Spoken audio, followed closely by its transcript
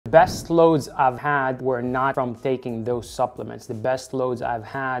best loads I've had were not from taking those supplements. The best loads I've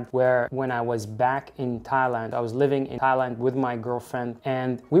had were when I was back in Thailand. I was living in Thailand with my girlfriend,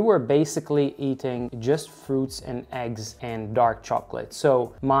 and we were basically eating just fruits and eggs and dark chocolate.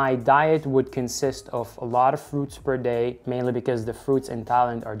 So my diet would consist of a lot of fruits per day, mainly because the fruits in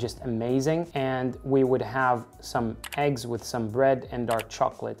Thailand are just amazing, and we would have some eggs with some bread and dark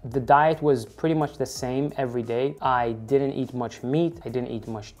chocolate. The diet was pretty much the same every day. I didn't eat much meat, I didn't eat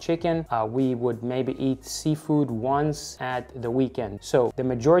much chicken. We would maybe eat seafood once at the weekend. So the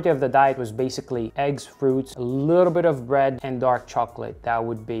majority of the diet was basically eggs, fruits, a little bit of bread, and dark chocolate. That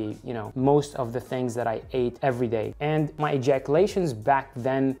would be, you know, most of the things that I ate every day. And my ejaculations back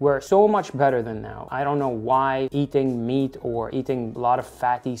then were so much better than now. I don't know why eating meat or eating a lot of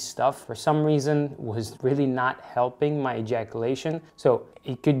fatty stuff for some reason was really not helping my ejaculation. So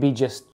it could be just